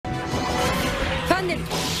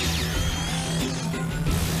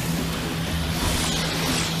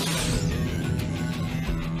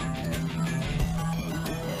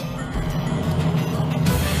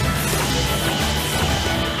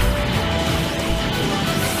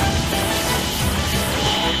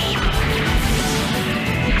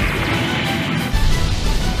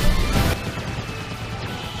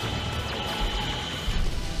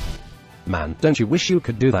Don't you wish you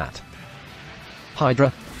could do that?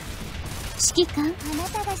 Hydra? 指揮官、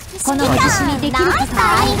この私にできること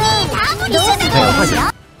はどうするんですよ。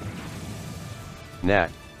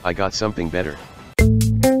 Nat, I got something better.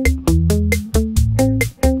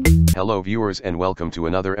 Hello viewers and welcome to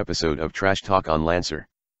another episode of Trashtalk on Lancer.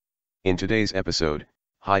 In today's episode,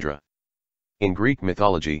 Hydra. In Greek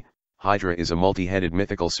mythology, Hydra is a multi-headed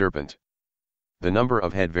mythical serpent. The number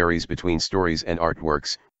of head varies between stories and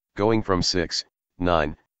artworks, going from 6,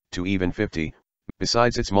 9, to even 50.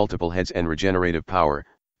 Besides its multiple heads and regenerative power,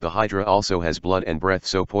 the Hydra also has blood and breath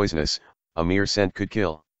so poisonous, a mere scent could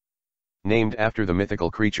kill. Named after the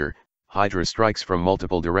mythical creature, Hydra strikes from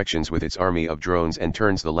multiple directions with its army of drones and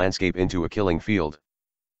turns the landscape into a killing field.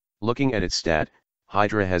 Looking at its stat,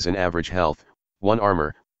 Hydra has an average health, 1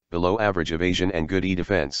 armor, below average evasion and good E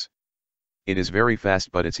defense. It is very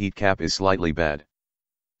fast but its heat cap is slightly bad.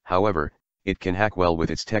 However, it can hack well with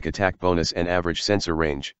its tech attack bonus and average sensor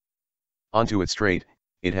range. Onto its trait,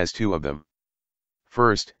 it has 2 of them.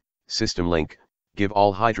 First, System Link, give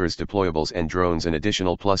all Hydra's deployables and drones an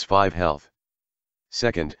additional +5 health.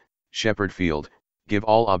 Second, Shepherd Field, give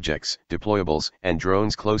all objects, deployables, and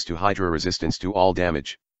drones close to Hydra resistance to all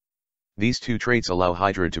damage. These 2 traits allow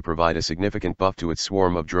Hydra to provide a significant buff to its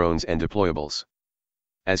swarm of drones and deployables.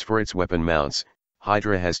 As for its weapon mounts,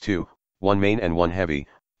 Hydra has 2, 1 main and 1 heavy,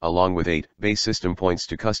 along with 8 base system points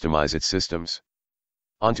to customize its systems.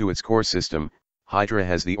 Onto its core system, Hydra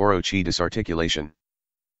has the Orochi disarticulation.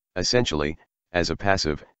 Essentially, as a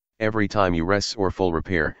passive, every time you rest or full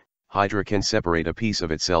repair, Hydra can separate a piece of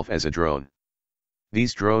itself as a drone.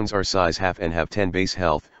 These drones are size half and have 10 base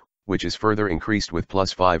health, which is further increased with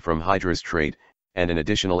 +5 from Hydra's trait, and an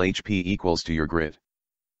additional HP equals to your grit.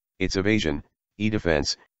 Its evasion, E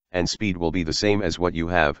defense, and speed will be the same as what you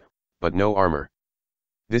have, but no armor.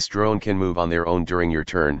 This drone can move on their own during your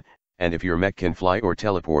turn, and if your mech can fly or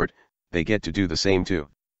teleport, they get to do the same too.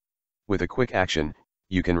 With a quick action,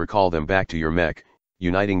 you can recall them back to your mech,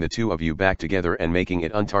 uniting the 2 of you back together and making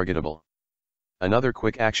it untargetable. Another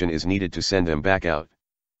quick action is needed to send them back out.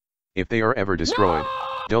 If they are ever destroyed,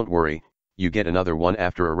 don't worry, you get another one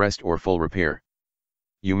after a rest or full repair.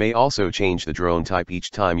 You may also change the drone type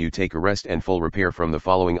each time you take a rest and full repair from the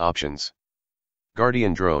following options.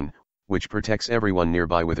 Guardian Drone, which protects everyone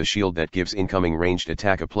nearby with a shield that gives incoming ranged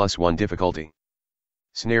attack a +1 difficulty.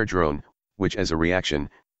 Snare Drone, which as a reaction,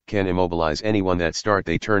 can immobilize anyone that start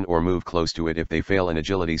they turn or move close to it if they fail an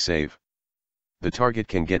agility save. The target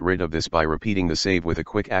can get rid of this by repeating the save with a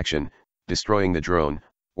quick action, destroying the drone,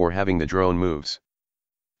 or having the drone moves.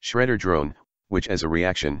 Shredder Drone, which as a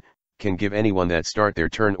reaction, can give anyone that start their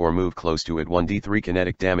turn or move close to it 1d3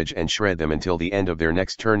 kinetic damage and shred them until the end of their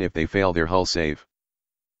next turn if they fail their hull save.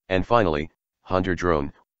 And finally, Hunter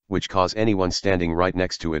Drone, which cause anyone standing right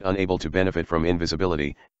next to it unable to benefit from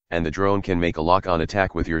invisibility, and the drone can make a lock-on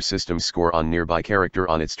attack with your system's score on nearby character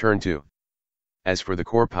on its turn too. As for the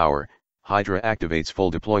core power, Hydra activates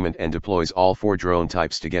full deployment and deploys all 4 drone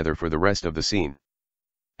types together for the rest of the scene.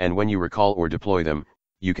 And when you recall or deploy them,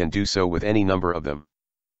 you can do so with any number of them.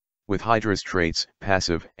 With Hydra's traits,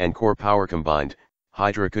 passive, and core power combined,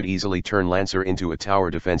 Hydra could easily turn Lancer into a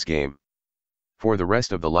tower defense game. For the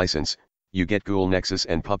rest of the license, you get Ghoul Nexus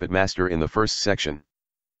and Puppet Master in the first section.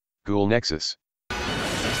 Ghoul Nexus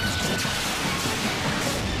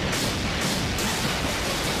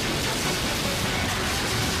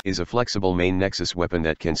is a flexible main Nexus weapon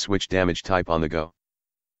that can switch damage type on the go.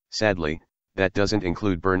 Sadly, that doesn't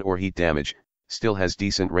include burn or heat damage, still has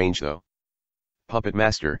decent range though. Puppet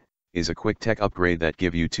Master is a quick tech upgrade that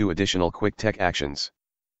give you 2 additional quick tech actions.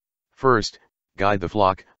 First, Guide the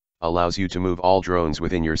Flock, allows you to move all drones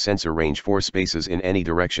within your sensor range 4 spaces in any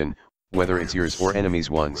direction, whether it's yours or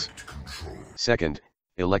enemies' ones. Second,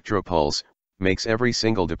 Electro Pulse, makes every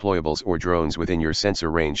single deployables or drones within your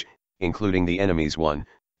sensor range, including the enemy's one,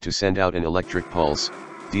 to send out an electric pulse,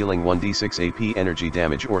 dealing 1d6 AP energy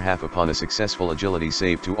damage or half upon a successful agility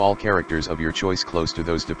save to all characters of your choice close to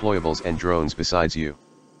those deployables and drones besides you.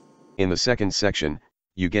 In the second section,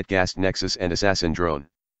 you get Ghast Nexus and Assassin Drone.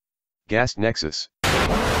 Ghast Nexus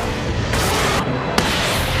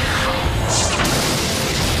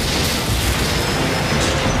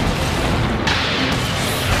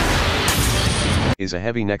is a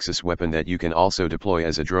heavy Nexus weapon that you can also deploy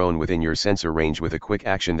as a drone within your sensor range with a quick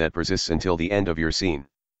action that persists until the end of your scene.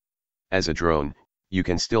 As a drone, you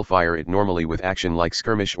can still fire it normally with action like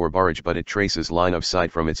skirmish or barrage, but it traces line of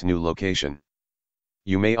sight from its new location.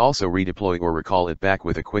 You may also redeploy or recall it back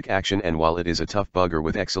with a quick action, and while it is a tough bugger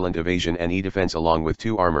with excellent evasion and E-defense along with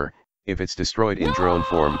 2 armor, if it's destroyed in drone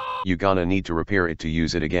form, you gonna need to repair it to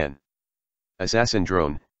use it again. Assassin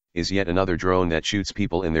Drone is yet another drone that shoots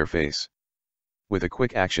people in their face. With a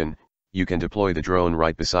quick action, you can deploy the drone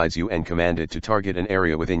right beside you and command it to target an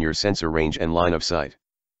area within your sensor range and line of sight.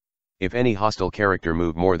 If any hostile character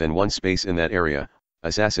move more than one space in that area,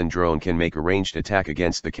 Assassin Drone can make a ranged attack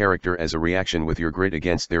against the character as a reaction with your grid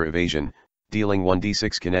against their evasion, dealing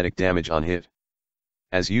 1d6 kinetic damage on hit.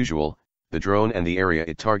 As usual, the drone and the area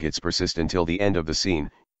it targets persist until the end of the scene.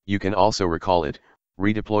 You can also recall it,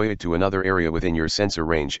 redeploy it to another area within your sensor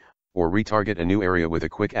range, or retarget a new area with a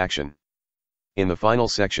quick action. In the final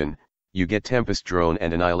section, you get Tempest Drone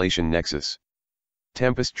and Annihilation Nexus.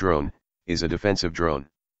 Tempest Drone is a defensive drone.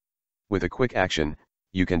 With a quick action,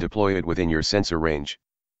 you can deploy it within your sensor range.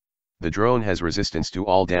 The drone has resistance to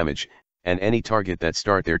all damage, and any target that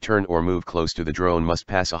start their turn or move close to the drone must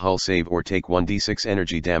pass a hull save or take 1d6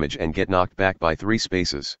 energy damage and get knocked back by 3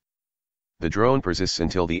 spaces. The drone persists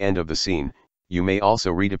until the end of the scene. You may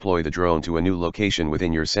also redeploy the drone to a new location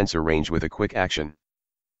within your sensor range with a quick action.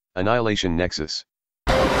 Annihilation Nexus.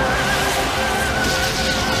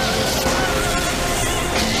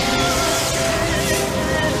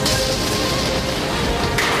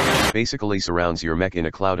 Basically surrounds your mech in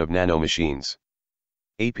a cloud of nanomachines.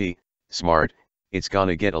 AP, smart, it's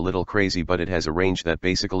gonna get a little crazy, but it has a range that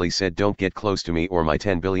basically said don't get close to me or my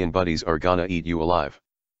 10 billion buddies are gonna eat you alive.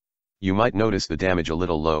 You might notice the damage a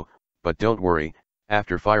little low, but don't worry,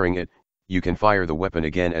 after firing it, you can fire the weapon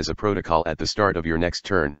again as a protocol at the start of your next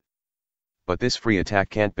turn. But this free attack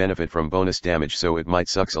can't benefit from bonus damage, so it might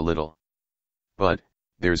sucks a little. But,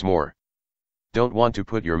 there's more. Don't want to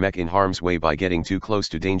put your mech in harm's way by getting too close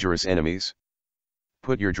to dangerous enemies?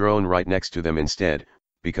 Put your drone right next to them instead,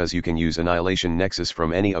 because you can use Annihilation Nexus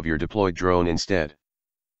from any of your deployed drone instead.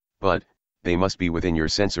 But, they must be within your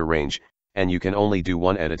sensor range, and you can only do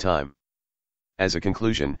one at a time. As a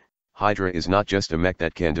conclusion, Hydra is not just a mech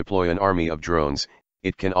that can deploy an army of drones,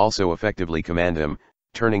 it can also effectively command them,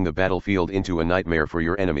 turning the battlefield into a nightmare for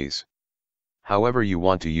your enemies. However you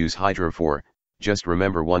want to use Hydra for, just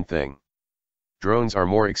remember one thing. Drones are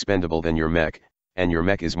more expendable than your mech, and your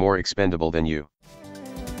mech is more expendable than you.